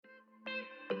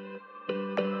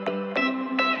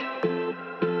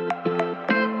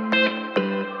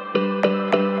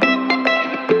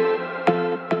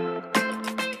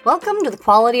Welcome to the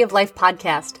Quality of Life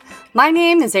podcast. My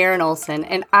name is Erin Olson,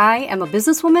 and I am a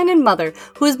businesswoman and mother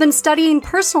who has been studying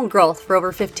personal growth for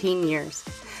over 15 years.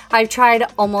 I've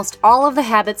tried almost all of the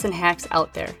habits and hacks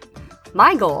out there.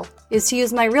 My goal is to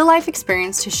use my real-life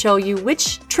experience to show you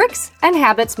which tricks and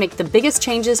habits make the biggest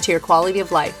changes to your quality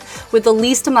of life with the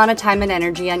least amount of time and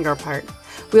energy on your part.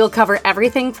 We will cover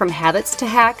everything from habits to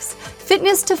hacks,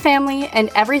 fitness to family, and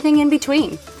everything in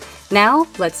between. Now,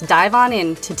 let's dive on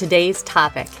into today's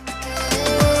topic.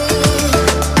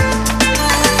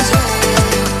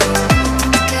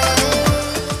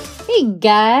 Hey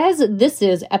guys, this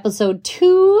is episode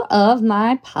 2 of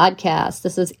my podcast.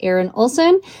 This is Erin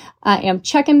Olson. I am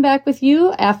checking back with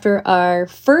you after our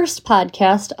first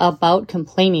podcast about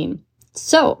complaining.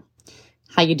 So,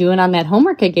 how you doing on that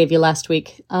homework I gave you last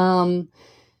week? I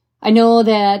know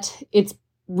that it's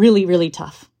really, really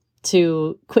tough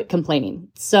to quit complaining.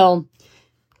 So,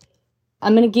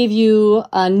 I'm going to give you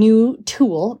a new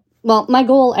tool. Well, my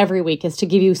goal every week is to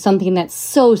give you something that's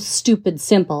so stupid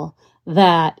simple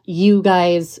that you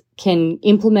guys can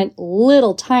implement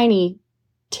little tiny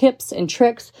tips and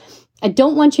tricks. I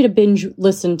don't want you to binge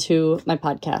listen to my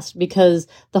podcast because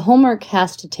the homework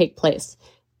has to take place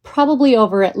probably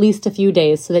over at least a few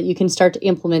days so that you can start to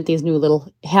implement these new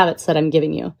little habits that I'm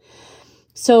giving you.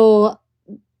 So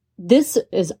this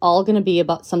is all going to be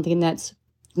about something that's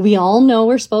we all know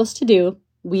we're supposed to do.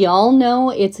 We all know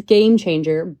it's a game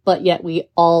changer, but yet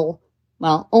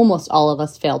almost all of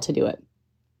us fail to do it.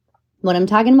 What I'm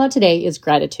talking about today is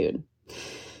gratitude.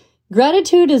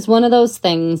 Gratitude is one of those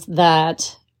things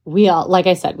that we all, like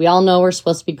I said, we all know we're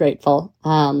supposed to be grateful.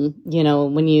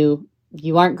 When you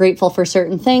aren't grateful for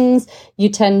certain things, you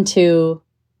tend to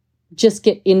just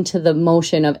get into the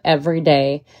motion of every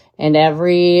day and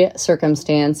every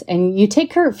circumstance, and you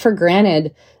take for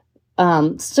granted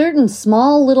certain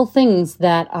small little things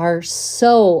that are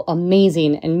so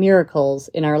amazing and miracles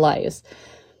in our lives.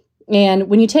 And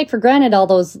when you take for granted all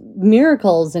those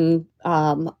miracles and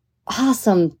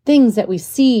awesome things that we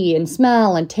see and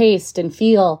smell and taste and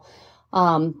feel,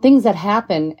 things that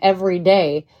happen every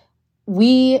day,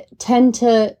 we tend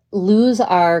to lose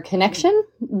our connection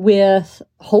with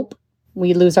hope.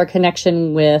 We lose our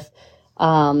connection with,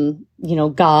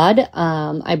 God,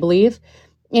 I believe.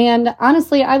 And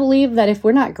honestly, I believe that if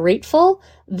we're not grateful,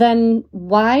 then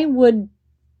why would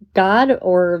God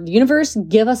or the universe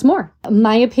give us more?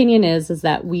 My opinion is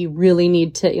that we really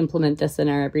need to implement this in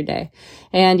our everyday.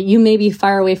 And you may be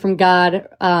far away from God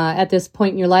at this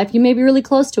point in your life. You may be really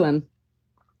close to him.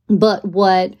 But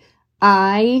what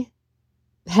I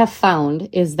have found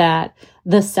is that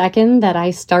the second that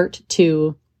I start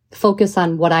to focus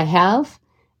on what I have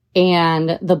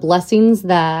and the blessings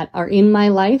that are in my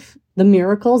life, the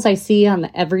miracles I see on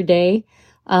the everyday,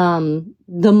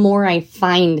 the more I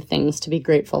find things to be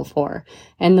grateful for.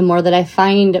 And the more that I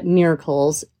find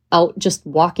miracles out just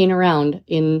walking around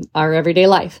in our everyday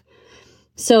life.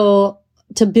 So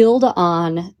to build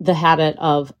on the habit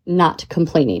of not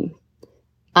complaining,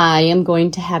 I am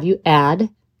going to have you add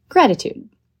gratitude.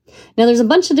 Now, there's a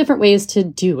bunch of different ways to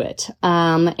do it.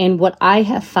 And what I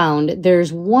have found,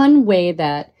 there's one way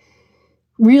that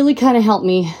really kind of helped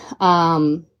me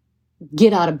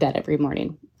get out of bed every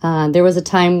morning. There was a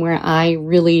time where I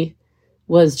really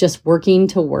was just working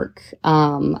to work.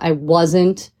 I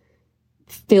wasn't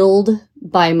filled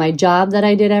by my job that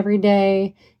I did every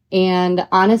day. And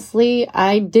honestly,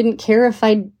 I didn't care if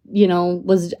I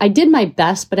did my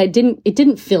best, but it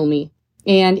didn't fill me.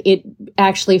 And it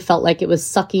actually felt like it was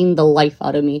sucking the life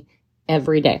out of me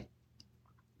every day.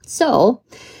 So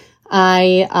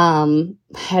I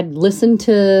had listened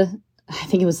to, I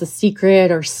think it was The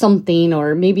Secret or something,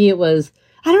 or maybe it was,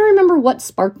 I don't remember what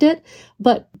sparked it,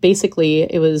 but basically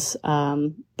it was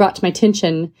brought to my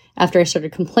attention after I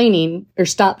started complaining or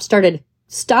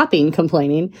stopping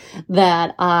complaining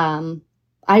that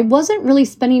I wasn't really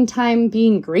spending time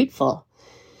being grateful.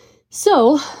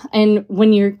 So, and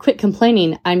when you quit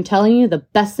complaining, I'm telling you the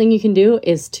best thing you can do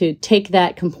is to take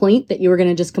that complaint that you were going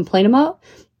to just complain about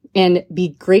and be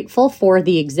grateful for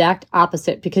the exact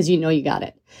opposite because you know you got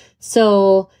it.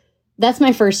 So that's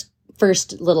my first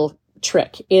little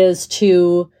trick is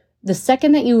to, the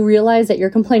second that you realize that you're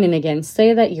complaining again,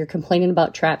 say that you're complaining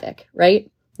about traffic, right?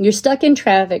 You're stuck in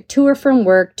traffic to or from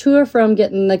work, to or from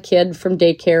getting the kid from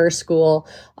daycare or school,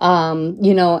 and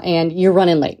you're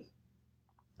running late.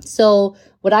 So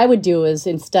what I would do is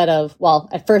instead of,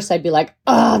 at first I'd be like,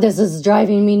 this is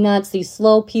driving me nuts. These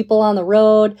slow people on the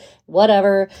road,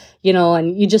 whatever,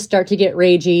 and you just start to get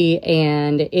ragey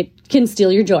and it can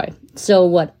steal your joy. So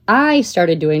what I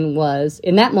started doing was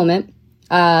in that moment,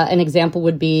 an example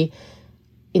would be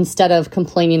instead of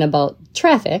complaining about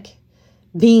traffic,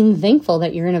 being thankful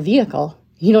that you're in a vehicle.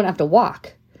 You don't have to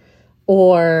walk.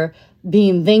 Or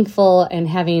being thankful and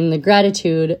having the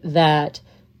gratitude that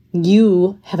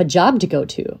you have a job to go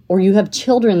to, or you have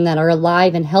children that are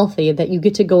alive and healthy that you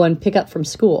get to go and pick up from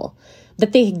school,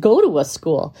 that they go to a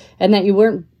school, and that you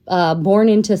weren't born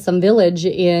into some village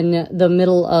in the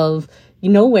middle of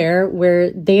nowhere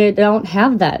where they don't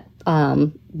have that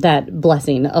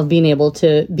blessing of being able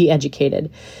to be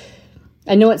educated.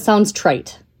 I know it sounds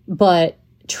trite, but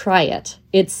try it.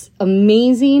 It's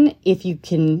amazing if you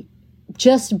can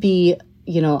just be,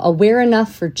 aware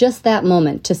enough for just that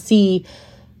moment to see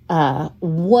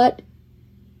what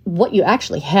you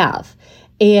actually have.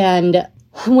 And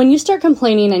when you start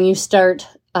complaining and you start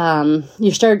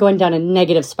going down a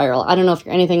negative spiral, I don't know if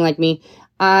you're anything like me,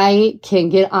 I can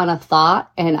get on a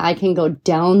thought and I can go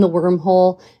down the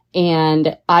wormhole,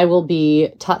 and I will be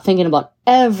thinking about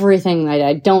everything that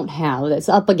I don't have that's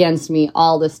up against me,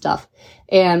 all this stuff.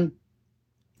 And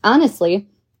honestly,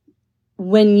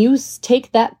 when you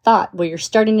take that thought where you're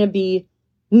starting to be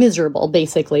miserable,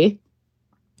 basically,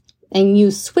 and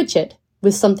you switch it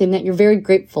with something that you're very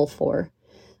grateful for,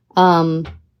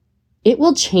 it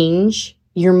will change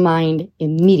your mind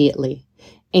immediately.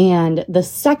 And the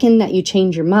second that you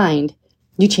change your mind,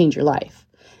 you change your life.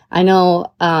 I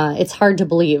know it's hard to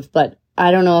believe, but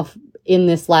I don't know if in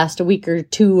this last week or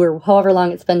two or however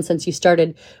long it's been since you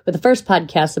started with the first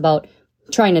podcast about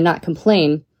trying to not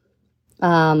complain,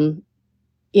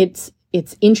 it's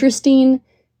interesting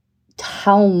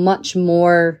how much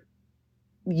more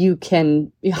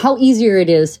how easier it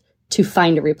is to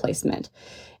find a replacement.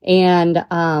 And,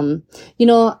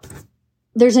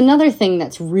 there's another thing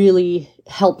that's really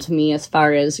helped me as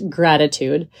far as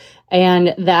gratitude.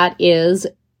 And that is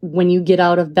when you get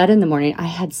out of bed in the morning. I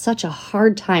had such a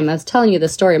hard time. I was telling you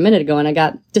this story a minute ago and I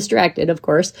got distracted, of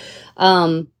course.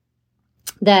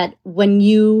 That when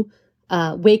you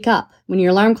wake up, when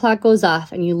your alarm clock goes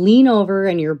off and you lean over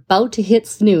and you're about to hit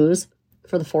snooze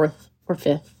for the fourth or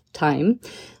fifth time,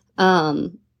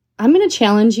 I'm going to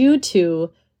challenge you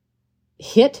to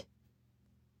hit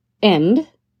end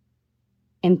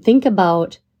and think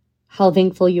about how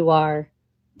thankful you are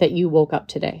that you woke up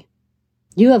today.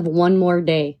 You have one more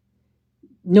day.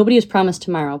 Nobody is promised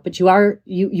tomorrow, but you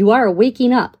are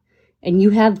waking up, and you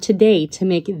have today to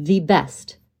make the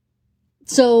best.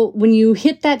 So when you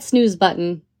hit that snooze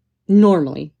button,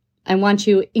 normally, I want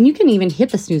you, and you can even hit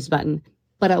the snooze button,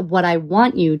 but what I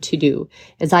want you to do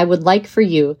is I would like for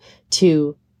you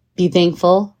to be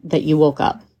thankful that you woke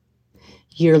up.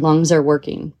 Your lungs are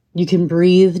working. You can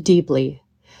breathe deeply.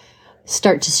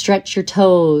 Start to stretch your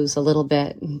toes a little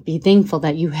bit and be thankful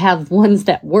that you have ones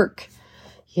that work.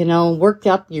 Work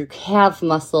up your calf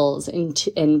muscles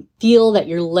and feel that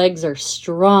your legs are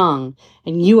strong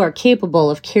and you are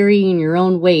capable of carrying your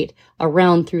own weight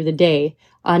around through the day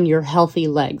on your healthy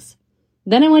legs.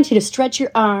 Then I want you to stretch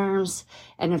your arms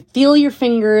and feel your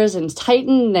fingers and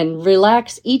tighten and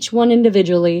relax each one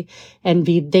individually and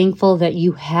be thankful that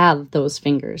you have those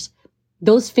fingers.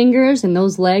 Those fingers and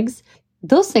those legs,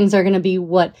 those things are going to be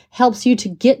what helps you to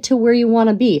get to where you want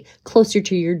to be, closer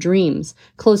to your dreams,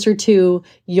 closer to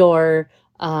your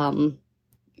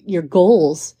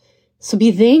goals. So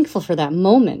be thankful for that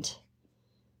moment.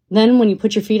 Then when you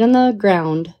put your feet on the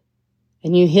ground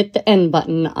and you hit the end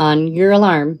button on your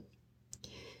alarm,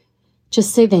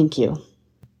 just say thank you.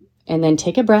 And then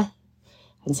take a breath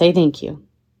and say thank you.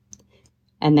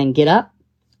 And then get up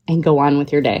and go on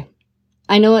with your day.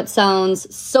 I know it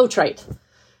sounds so trite.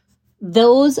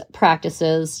 Those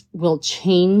practices will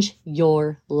change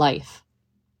your life.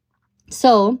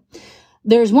 So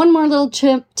there's one more little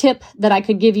tip that I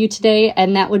could give you today,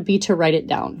 and that would be to write it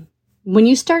down. When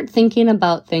you start thinking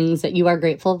about things that you are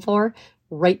grateful for,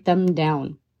 write them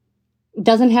down. It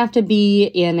doesn't have to be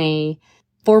in a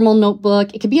formal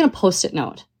notebook. It could be in a Post-it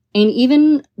note. And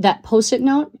even that Post-it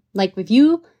note, like if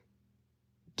you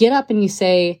get up and you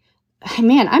say, hey,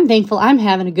 man, I'm thankful I'm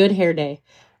having a good hair day.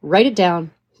 Write it down.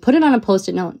 Put it on a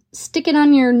Post-it note, stick it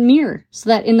on your mirror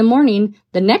so that in the morning,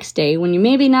 the next day, when you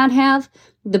maybe not have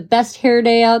the best hair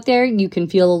day out there, you can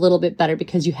feel a little bit better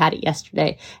because you had it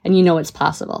yesterday and you know it's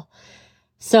possible.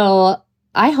 So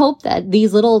I hope that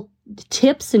these little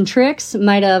tips and tricks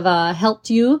might have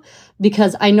helped you,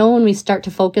 because I know when we start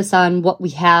to focus on what we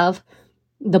have,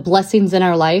 the blessings in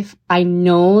our life, I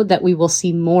know that we will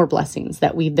see more blessings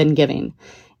that we've been giving.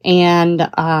 And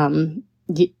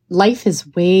life is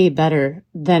way better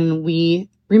than we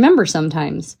remember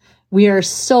sometimes. We are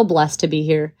so blessed to be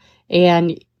here.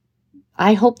 And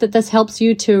I hope that this helps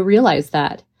you to realize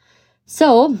that.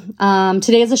 So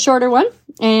today is a shorter one.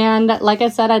 And like I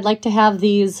said, I'd like to have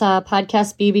these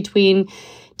podcasts be between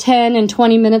 10 and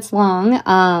 20 minutes long.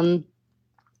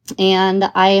 And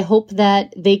I hope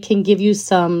that they can give you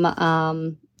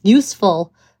some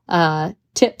useful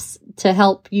tips to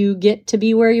help you get to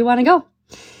be where you want to go.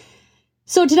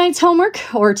 So today's homework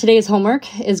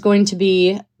is going to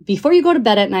be, before you go to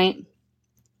bed at night,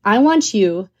 I want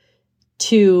you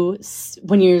to,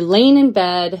 when you're laying in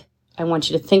bed, I want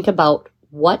you to think about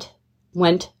what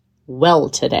went well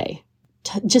today.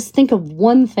 Just think of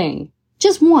one thing,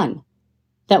 just one,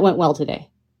 that went well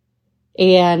today.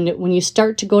 And when you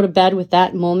start to go to bed with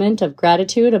that moment of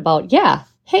gratitude about, yeah,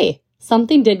 hey,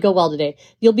 something did go well today,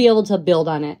 you'll be able to build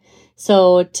on it.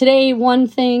 So today, one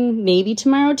thing, maybe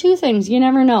tomorrow, two things, you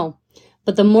never know.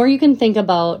 But the more you can think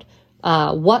about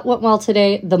what went well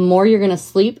today, the more you're going to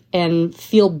sleep and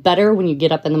feel better when you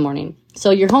get up in the morning.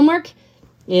 So your homework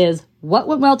is what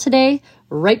went well today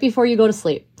right before you go to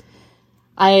sleep.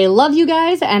 I love you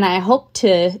guys, and I hope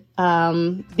to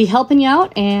be helping you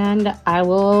out, and I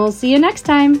will see you next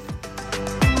time.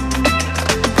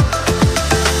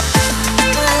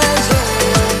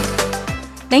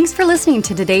 Thanks for listening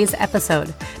to today's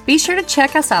episode. Be sure to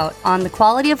check us out on the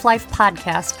Quality of Life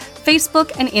Podcast,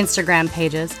 Facebook and Instagram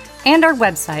pages, and our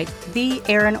website,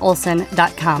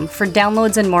 theerinolson.com, for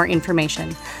downloads and more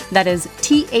information. That is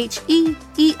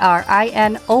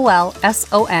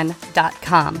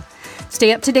TheErinolson.com.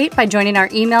 Stay up to date by joining our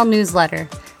email newsletter.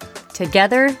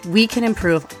 Together, we can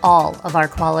improve all of our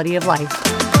quality of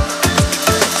life.